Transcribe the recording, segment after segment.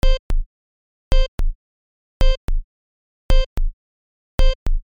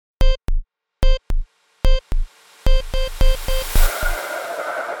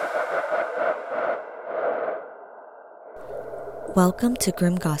Welcome to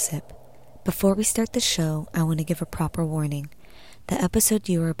Grim Gossip. Before we start the show, I want to give a proper warning. The episode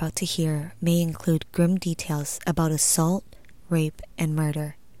you are about to hear may include grim details about assault, rape, and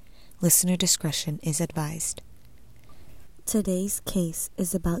murder. Listener discretion is advised. Today's case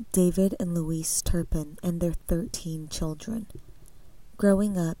is about David and Louise Turpin and their 13 children.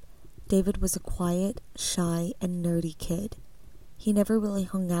 Growing up, David was a quiet, shy, and nerdy kid. He never really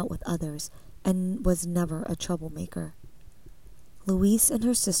hung out with others and was never a troublemaker. Louise and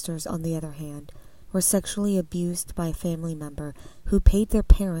her sisters, on the other hand, were sexually abused by a family member who paid their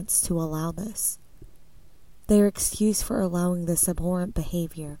parents to allow this. Their excuse for allowing this abhorrent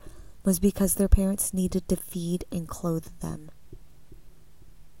behavior was because their parents needed to feed and clothe them.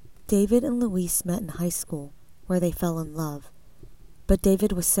 David and Louise met in high school, where they fell in love, but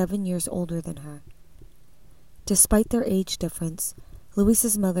David was 7 years older than her. Despite their age difference,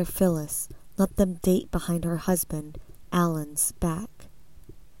 Louise's mother, Phyllis, let them date behind her husband, Alan's, back.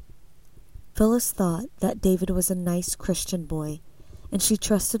 Phyllis thought that David was a nice Christian boy, and she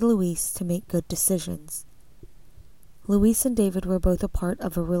trusted Louise to make good decisions. Louise and David were both a part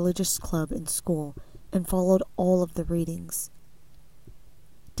of a religious club in school and followed all of the readings.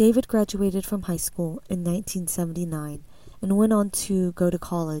 David graduated from high school in 1979 and went on to go to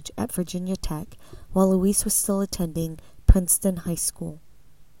college at Virginia Tech while Louise was still attending Princeton High School.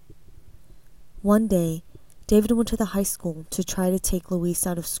 One day, David went to the high school to try to take Louise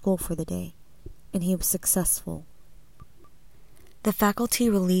out of school for the day, and he was successful. The faculty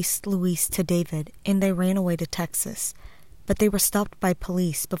released Louise to David, and they ran away to Texas, but they were stopped by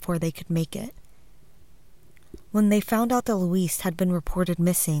police before they could make it. When they found out that Louise had been reported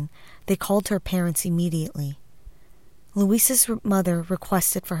missing, they called her parents immediately. Louise's mother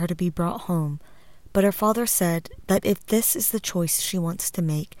requested for her to be brought home, but her father said that if this is the choice she wants to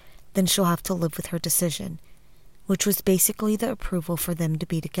make, then she'll have to live with her decision, which was basically the approval for them to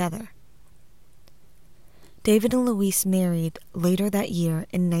be together. David and Louise married later that year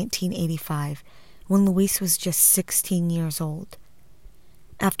in 1985, when Louise was just 16 years old.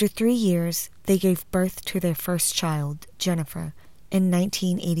 After 3 years, they gave birth to their first child, Jennifer, in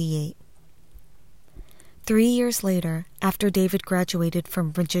 1988. 3 years later, after David graduated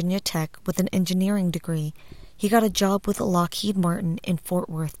from Virginia Tech with an engineering degree, he got a job with Lockheed Martin in Fort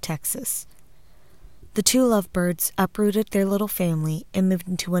Worth, Texas. The two lovebirds uprooted their little family and moved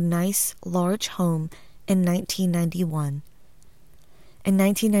into a nice, large home in 1991. In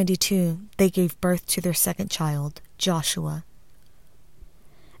 1992, they gave birth to their second child, Joshua.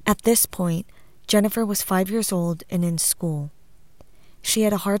 At this point, Jennifer was 5 years old and in school. She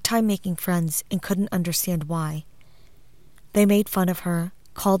had a hard time making friends and couldn't understand why. They made fun of her,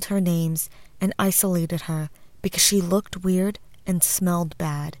 called her names, and isolated her because she looked weird and smelled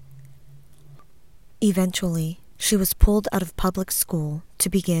bad. Eventually, she was pulled out of public school to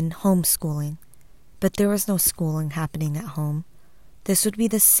begin homeschooling, but there was no schooling happening at home. This would be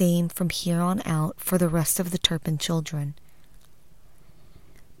the same from here on out for the rest of the Turpin children.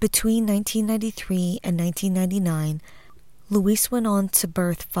 Between 1993 and 1999, Louise went on to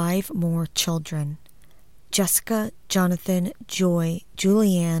birth 5 more children: Jessica, Jonathan, Joy,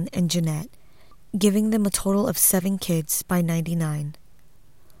 Julianne, and Jeanette, giving them a total of 7 kids by 99.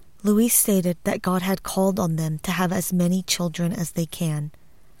 Louise stated that God had called on them to have as many children as they can.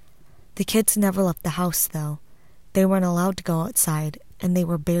 The kids never left the house, though. They weren't allowed to go outside, and they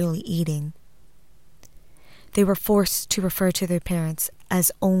were barely eating. They were forced to refer to their parents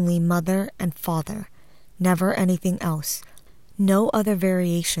as only mother and father, never anything else, no other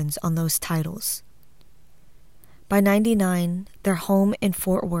variations on those titles. By 99, their home in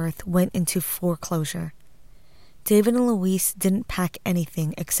Fort Worth went into foreclosure. David and Louise didn't pack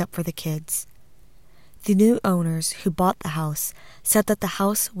anything except for the kids. The new owners who bought the house said that the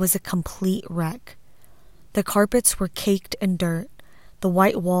house was a complete wreck. The carpets were caked in dirt, the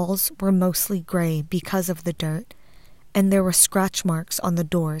white walls were mostly gray because of the dirt, and there were scratch marks on the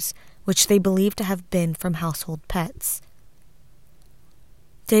doors, which they believed to have been from household pets.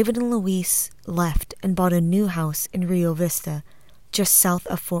 David and Louise left and bought a new house in Rio Vista, just south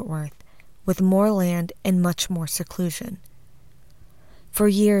of Fort Worth, with more land and much more seclusion. For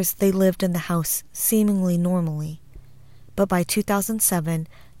years, they lived in the house seemingly normally, but by 2007,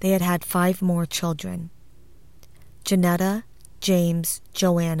 they had had 5 more children: Janetta, James,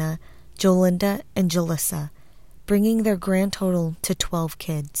 Joanna, Jolinda, and Jalissa, bringing their grand total to 12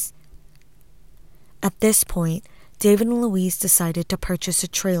 kids. At this point, David and Louise decided to purchase a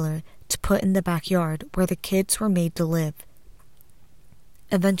trailer to put in the backyard where the kids were made to live.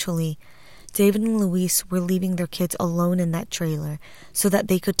 Eventually, David and Louise were leaving their kids alone in that trailer so that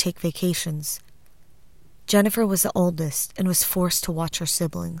they could take vacations. Jennifer was the oldest and was forced to watch her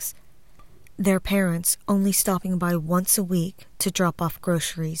siblings, their parents only stopping by once a week to drop off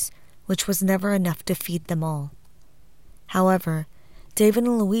groceries, which was never enough to feed them all. However, David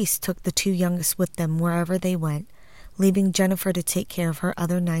and Louise took the two youngest with them wherever they went, leaving Jennifer to take care of her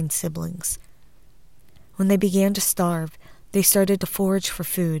other 9 siblings. When they began to starve, they started to forage for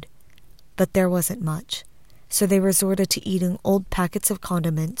food, but there wasn't much, so they resorted to eating old packets of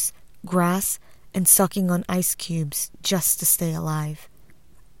condiments, grass, and sucking on ice cubes just to stay alive.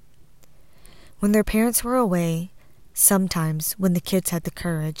 When their parents were away, sometimes when the kids had the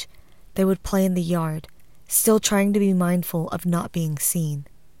courage, they would play in the yard, still trying to be mindful of not being seen.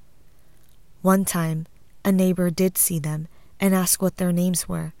 One time, a neighbor did see them and asked what their names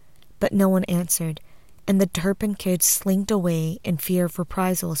were, but no one answered, and the Turpin kids slinked away in fear of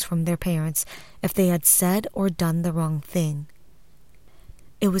reprisals from their parents if they had said or done the wrong thing.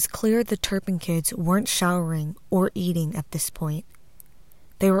 It was clear the Turpin kids weren't showering or eating at this point.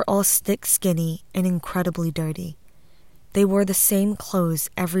 They were all stick skinny and incredibly dirty. They wore the same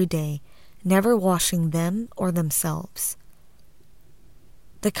clothes every day, never washing them or themselves.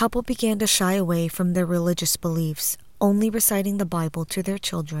 The couple began to shy away from their religious beliefs, only reciting the Bible to their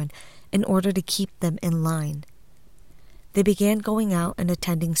children in order to keep them in line. They began going out and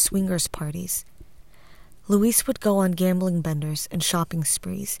attending swingers parties. Louise would go on gambling benders and shopping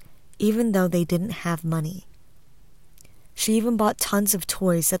sprees, even though they didn't have money. She even bought tons of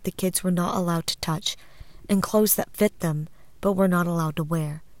toys that the kids were not allowed to touch, and clothes that fit them but were not allowed to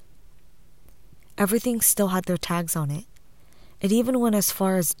wear. Everything still had their tags on it. It even went as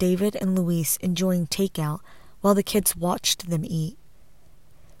far as David and Louise enjoying takeout while the kids watched them eat.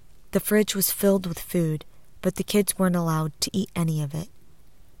 The fridge was filled with food, but the kids weren't allowed to eat any of it.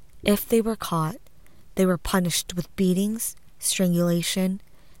 If they were caught, they were punished with beatings, strangulation,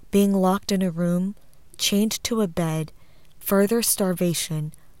 being locked in a room, chained to a bed, further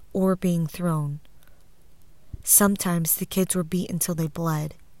starvation, or being thrown. Sometimes the kids were beaten till they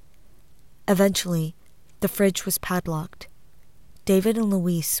bled. Eventually, the fridge was padlocked. David and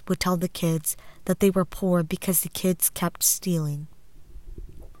Louise would tell the kids that they were poor because the kids kept stealing.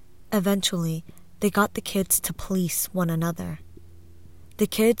 Eventually, they got the kids to police one another. The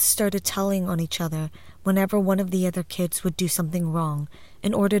kids started telling on each other whenever one of the other kids would do something wrong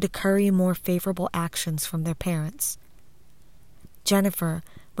in order to curry more favorable actions from their parents. Jennifer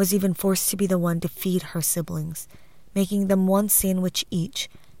was even forced to be the one to feed her siblings, making them one sandwich each,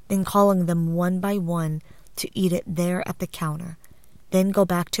 then calling them one by one to eat it there at the counter, then go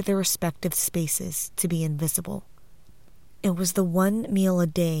back to their respective spaces to be invisible. It was the one meal a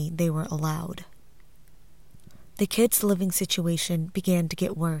day they were allowed. The kids' living situation began to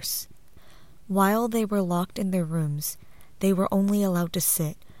get worse. While they were locked in their rooms, they were only allowed to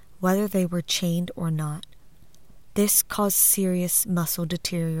sit, whether they were chained or not. This caused serious muscle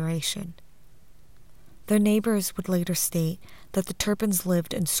deterioration. Their neighbors would later state that the Turpins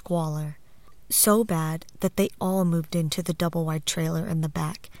lived in squalor, so bad that they all moved into the double-wide trailer in the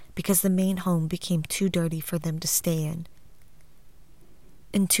back because the main home became too dirty for them to stay in.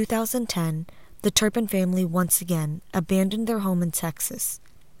 In 2010, the Turpin family once again abandoned their home in Texas.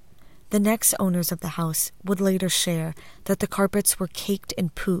 The next owners of the house would later share that the carpets were caked in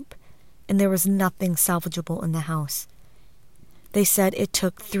poop, and there was nothing salvageable in the house. They said it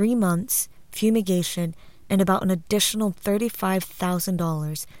took 3 months, fumigation, and about an additional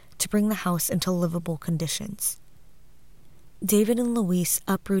 $35,000 to bring the house into livable conditions. David and Louise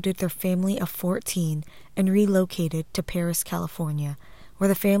uprooted their family of 14 and relocated to Paris, California, where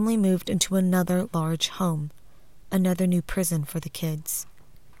the family moved into another large home, another new prison for the kids.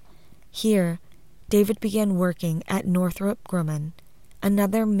 Here, David began working at Northrop Grumman,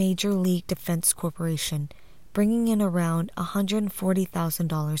 another major league defense corporation, bringing in around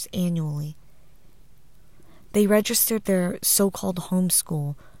 $140,000 annually. They registered their so-called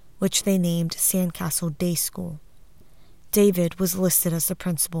homeschool, which they named Sandcastle Day School. David was listed as the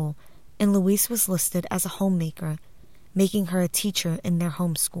principal, and Louise was listed as a homemaker, making her a teacher in their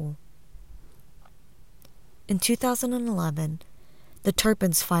homeschool. In 2011, the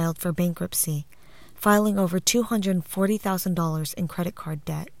Turpins filed for bankruptcy, filing over $240,000 in credit card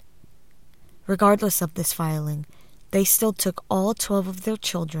debt. Regardless of this filing, they still took all 12 of their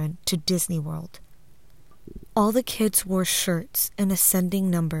children to Disney World. All the kids wore shirts in ascending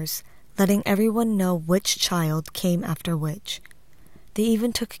numbers, letting everyone know which child came after which. They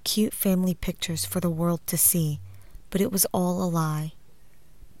even took cute family pictures for the world to see, but it was all a lie.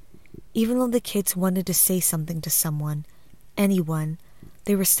 Even though the kids wanted to say something to someone, anyone,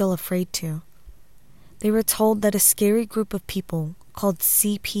 they were still afraid to. They were told that a scary group of people called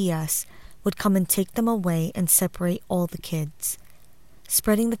CPS would come and take them away and separate all the kids,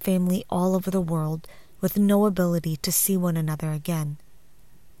 spreading the family all over the world with no ability to see one another again.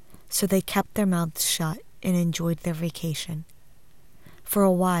 So they kept their mouths shut and enjoyed their vacation. For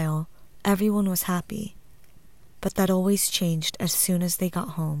a while, everyone was happy, but that always changed as soon as they got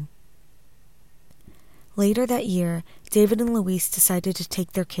home. Later that year, David and Louise decided to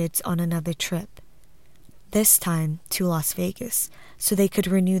take their kids on another trip, this time to Las Vegas, so they could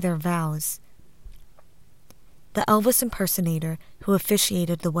renew their vows. The Elvis impersonator who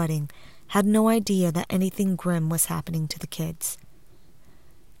officiated the wedding had no idea that anything grim was happening to the kids.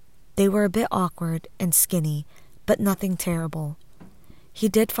 They were a bit awkward and skinny, but nothing terrible. He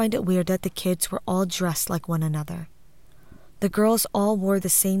did find it weird that the kids were all dressed like one another. The girls all wore the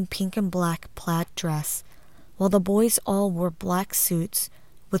same pink and black plaid dress, while the boys all wore black suits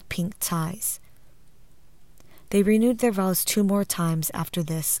with pink ties. They renewed their vows 2 more times after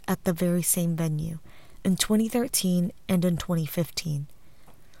this at the very same venue, in 2013 and in 2015.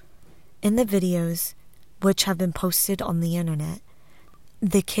 In the videos, which have been posted on the internet,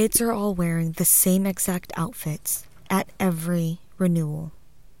 the kids are all wearing the same exact outfits at every renewal.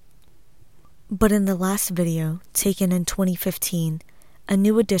 But in the last video, taken in 2015, a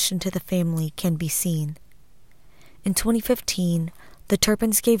new addition to the family can be seen. In 2015, the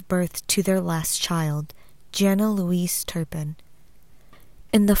Turpins gave birth to their last child, Jana Louise Turpin.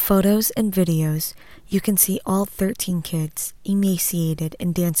 In the photos and videos, you can see all 13 kids, emaciated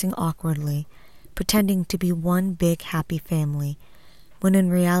and dancing awkwardly, pretending to be one big happy family, when in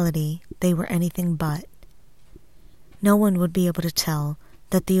reality they were anything but. No one would be able to tell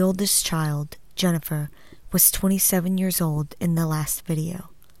that the oldest child, Jennifer, was 27 years old in the last video.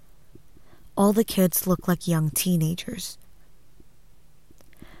 All the kids look like young teenagers.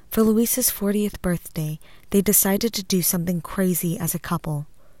 For Louise's 40th birthday, they decided to do something crazy as a couple.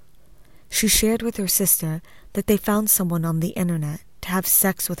 She shared with her sister that they found someone on the internet to have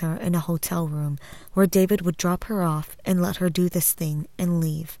sex with her in a hotel room where David would drop her off and let her do this thing and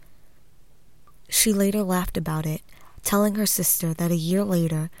leave. She later laughed about it, telling her sister that a year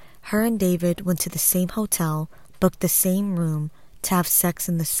later, her and David went to the same hotel, booked the same room, to have sex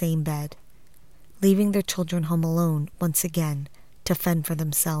in the same bed, leaving their children home alone once again to fend for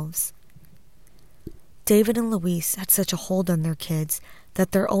themselves. David and Louise had such a hold on their kids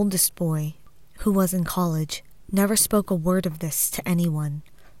that their oldest boy, who was in college, never spoke a word of this to anyone.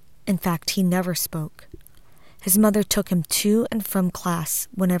 In fact, he never spoke. His mother took him to and from class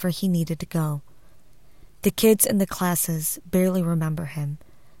whenever he needed to go. The kids in the classes barely remember him.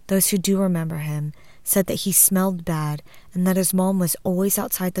 Those who do remember him said that he smelled bad and that his mom was always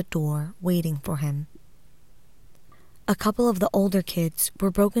outside the door waiting for him. A couple of the older kids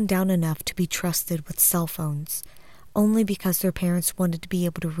were broken down enough to be trusted with cell phones, only because their parents wanted to be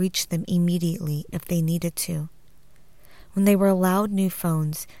able to reach them immediately if they needed to. When they were allowed new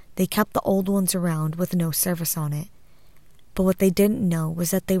phones, they kept the old ones around with no service on it. But what they didn't know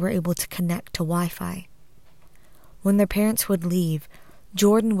was that they were able to connect to Wi-Fi. When their parents would leave,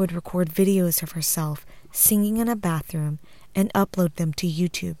 Jordan would record videos of herself singing in a bathroom and upload them to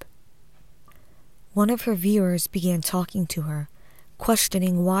YouTube. One of her viewers began talking to her,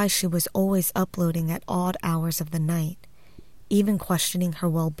 questioning why she was always uploading at odd hours of the night, even questioning her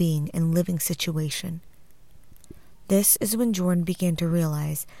well-being and living situation. This is when Jordan began to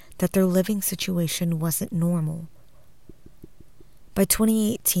realize that their living situation wasn't normal. By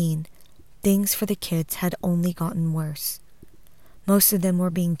 2018, things for the kids had only gotten worse. Most of them were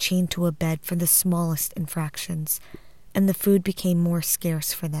being chained to a bed for the smallest infractions, and the food became more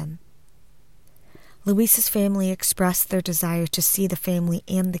scarce for them. Louise's family expressed their desire to see the family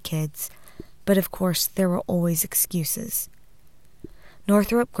and the kids, but of course there were always excuses.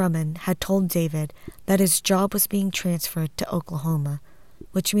 Northrop Grumman had told David that his job was being transferred to Oklahoma,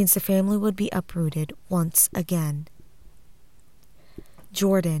 which means the family would be uprooted once again.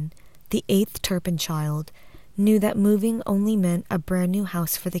 Jordan, the 8th Turpin child, knew that moving only meant a brand new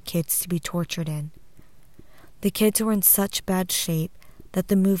house for the kids to be tortured in. The kids were in such bad shape that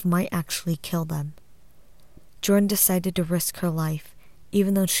the move might actually kill them. Jordan decided to risk her life,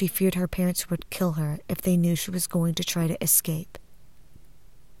 even though she feared her parents would kill her if they knew she was going to try to escape.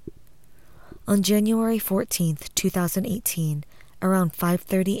 On January 14th, 2018, around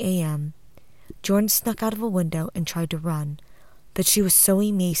 5:30 a.m., Jordan snuck out of a window and tried to run, but she was so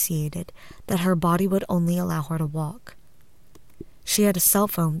emaciated that her body would only allow her to walk. She had a cell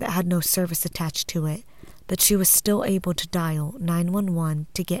phone that had no service attached to it, but she was still able to dial 911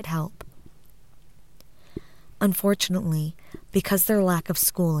 to get help. Unfortunately, because of their lack of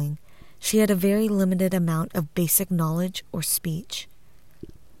schooling, she had a very limited amount of basic knowledge or speech.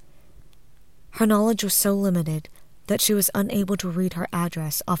 Her knowledge was so limited that she was unable to read her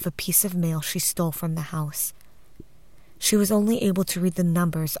address off a piece of mail she stole from the house. She was only able to read the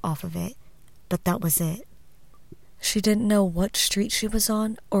numbers off of it, but that was it. She didn't know what street she was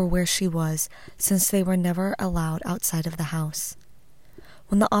on or where she was, since they were never allowed outside of the house.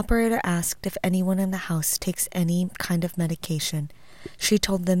 When the operator asked if anyone in the house takes any kind of medication, she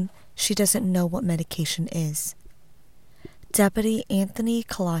told them she doesn't know what medication is. Deputy Anthony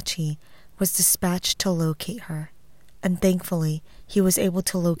Colaci was dispatched to locate her, and thankfully he was able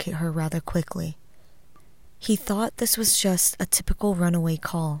to locate her rather quickly. He thought this was just a typical runaway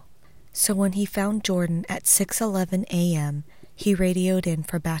call, so when he found Jordan at 6:11 a.m., he radioed in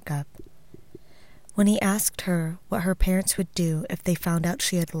for backup. When he asked her what her parents would do if they found out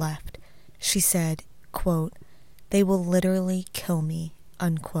she had left, she said, quote, "They will literally kill me,"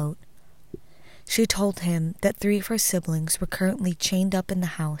 unquote. She told him that 3 of her siblings were currently chained up in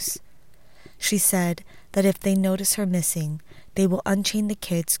the house. She said that if they notice her missing, they will unchain the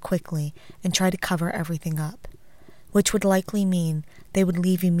kids quickly and try to cover everything up, which would likely mean they would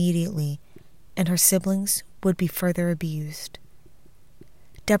leave immediately and her siblings would be further abused.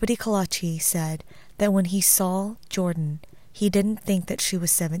 Deputy Colaci said that when he saw Jordan, he didn't think that she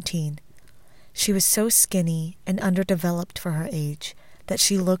was 17. She was so skinny and underdeveloped for her age that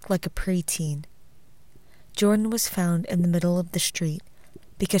she looked like a preteen. Jordan was found in the middle of the street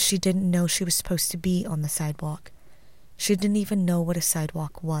because she didn't know she was supposed to be on the sidewalk. She didn't even know what a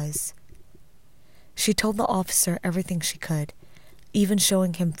sidewalk was. She told the officer everything she could, even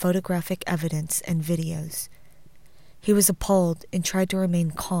showing him photographic evidence and videos. He was appalled and tried to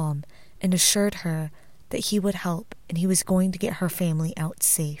remain calm and assured her that he would help and he was going to get her family out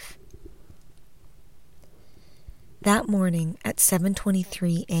safe. That morning at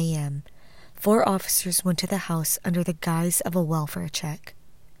 7:23 a.m., 4 officers went to the house under the guise of a welfare check.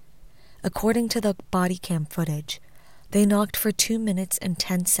 According to the body cam footage, they knocked for 2 minutes and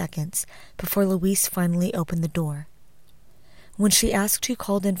 10 seconds before Louise finally opened the door. When she asked who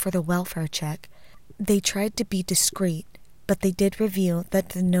called in for the welfare check, they tried to be discreet, but they did reveal that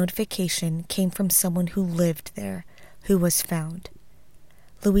the notification came from someone who lived there, who was found.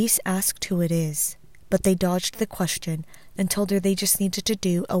 Louise asked who it is, but they dodged the question and told her they just needed to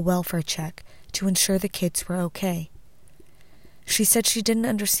do a welfare check to ensure the kids were okay. She said she didn't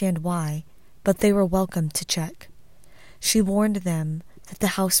understand why, but they were welcome to check. She warned them that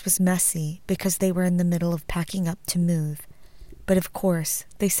the house was messy because they were in the middle of packing up to move, but of course,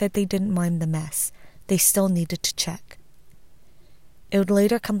 they said they didn't mind the mess. They still needed to check. It would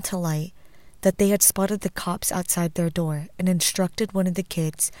later come to light that they had spotted the cops outside their door and instructed one of the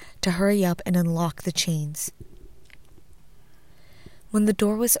kids to hurry up and unlock the chains. When the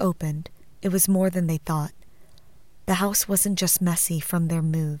door was opened, it was more than they thought. The house wasn't just messy from their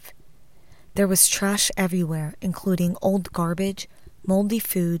move. There was trash everywhere, including old garbage, moldy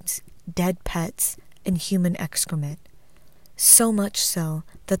foods, dead pets, and human excrement. So much so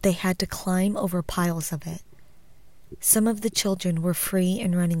that they had to climb over piles of it. Some of the children were free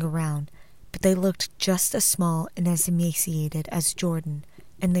and running around, but they looked just as small and as emaciated as Jordan,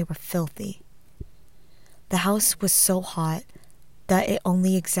 and they were filthy. The house was so hot that it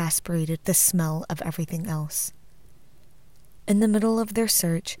only exasperated the smell of everything else. In the middle of their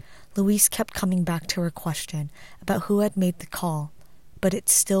search, Louise kept coming back to her question about who had made the call, but it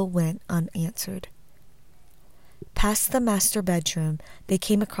still went unanswered. Past the master bedroom, they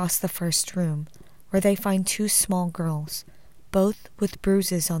came across the first room, where they find 2 small girls, both with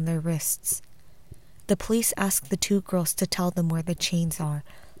bruises on their wrists. The police asked the 2 girls to tell them where the chains are,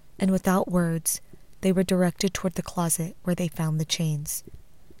 and without words, they were directed toward the closet where they found the chains.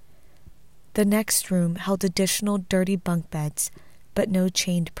 The next room held additional dirty bunk beds, but no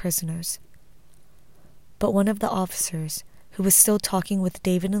chained prisoners. But one of the officers, who was still talking with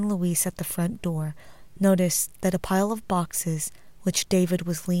David and Louise at the front door, noticed that a pile of boxes, which David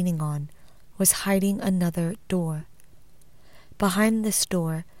was leaning on, was hiding another door. Behind this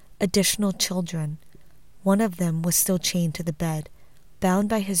door, additional children. One of them was still chained to the bed, bound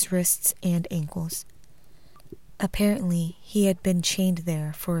by his wrists and ankles. Apparently, he had been chained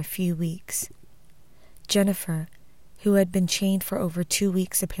there for a few weeks. Jennifer, who had been chained for over 2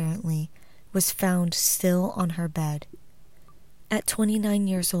 weeks apparently, was found still on her bed. At 29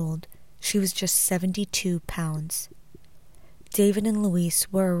 years old, she was just 72 pounds. David and Louise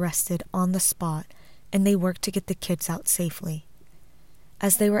were arrested on the spot, and they worked to get the kids out safely.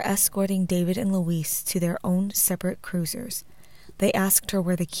 As they were escorting David and Louise to their own separate cruisers, they asked her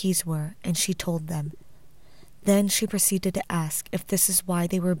where the keys were, and she told them. Then she proceeded to ask if this is why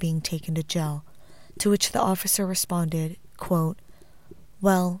they were being taken to jail, to which the officer responded, quote,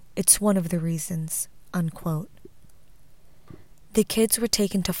 Well, it's one of the reasons, unquote. The kids were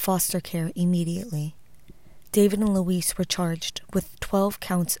taken to foster care immediately. David and Louise were charged with 12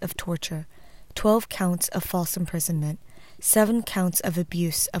 counts of torture, 12 counts of false imprisonment, 7 counts of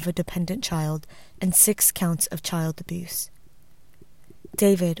abuse of a dependent child, and 6 counts of child abuse.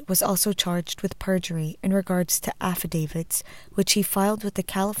 David was also charged with perjury in regards to affidavits which he filed with the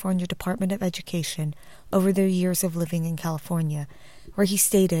California Department of Education over their years of living in California, where he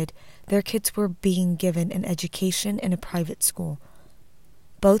stated their kids were being given an education in a private school.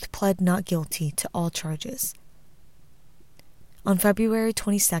 Both pled not guilty to all charges. On February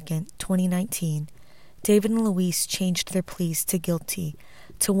 22, 2019, David and Louise changed their pleas to guilty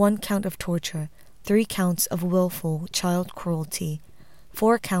to 1 count of torture, 3 counts of willful child cruelty,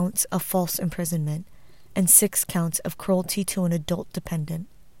 4 counts of false imprisonment, and 6 counts of cruelty to an adult dependent.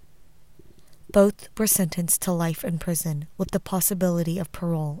 Both were sentenced to life in prison with the possibility of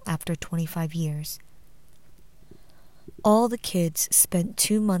parole after 25 years. All the kids spent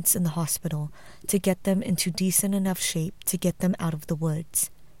 2 months in the hospital to get them into decent enough shape to get them out of the woods.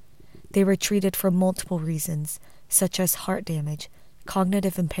 They were treated for multiple reasons, such as heart damage,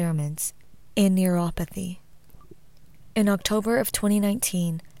 cognitive impairments, and neuropathy. In October of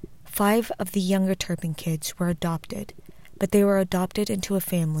 2019, 5 of the younger Turpin kids were adopted, but they were adopted into a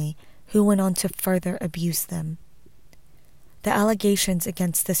family who went on to further abuse them. The allegations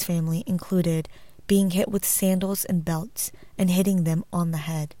against this family included being hit with sandals and belts and hitting them on the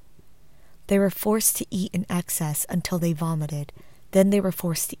head. They were forced to eat in excess until they vomited. Then they were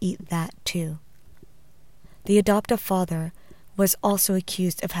forced to eat that too. The adoptive father was also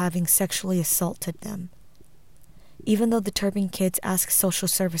accused of having sexually assaulted them. Even though the Turpin kids asked social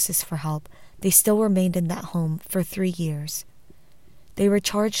services for help, they still remained in that home for 3 years. They were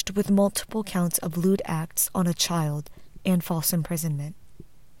charged with multiple counts of lewd acts on a child and false imprisonment.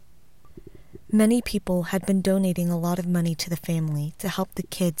 Many people had been donating a lot of money to the family to help the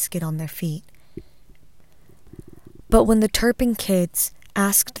kids get on their feet. But when the Turpin kids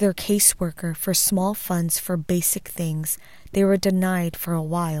asked their caseworker for small funds for basic things, they were denied for a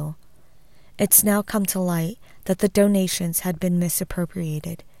while. It's now come to light that the donations had been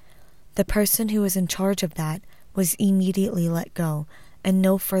misappropriated. The person who was in charge of that was immediately let go, and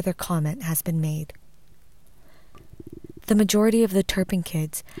no further comment has been made. The majority of the Turpin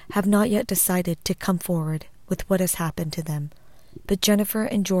kids have not yet decided to come forward with what has happened to them, but Jennifer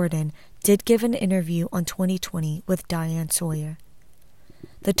and Jordan did give an interview on 2020 with Diane Sawyer.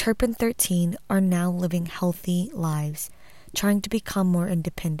 The Turpin 13 are now living healthy lives, trying to become more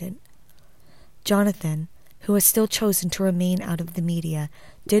independent. Jonathan, who has still chosen to remain out of the media,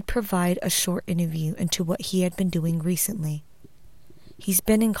 did provide a short interview into what he had been doing recently. He's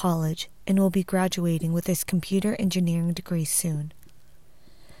been in college and will be graduating with his computer engineering degree soon.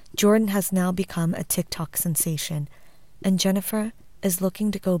 Jordan has now become a TikTok sensation, and Jennifer is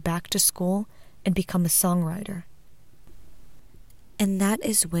looking to go back to school and become a songwriter. And that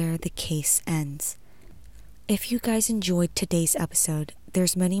is where the case ends. If you guys enjoyed today's episode,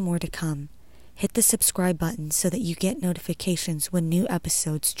 there's many more to come. Hit the subscribe button so that you get notifications when new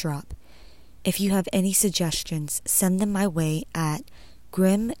episodes drop. If you have any suggestions, send them my way at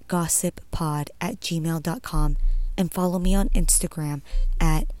grimgossippod@gmail.com and follow me on Instagram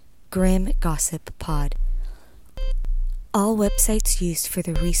at grimgossippod. All websites used for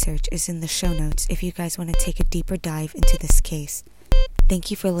the research is in the show notes if you guys want to take a deeper dive into this case.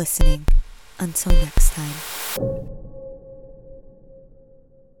 Thank you for listening. Until next time.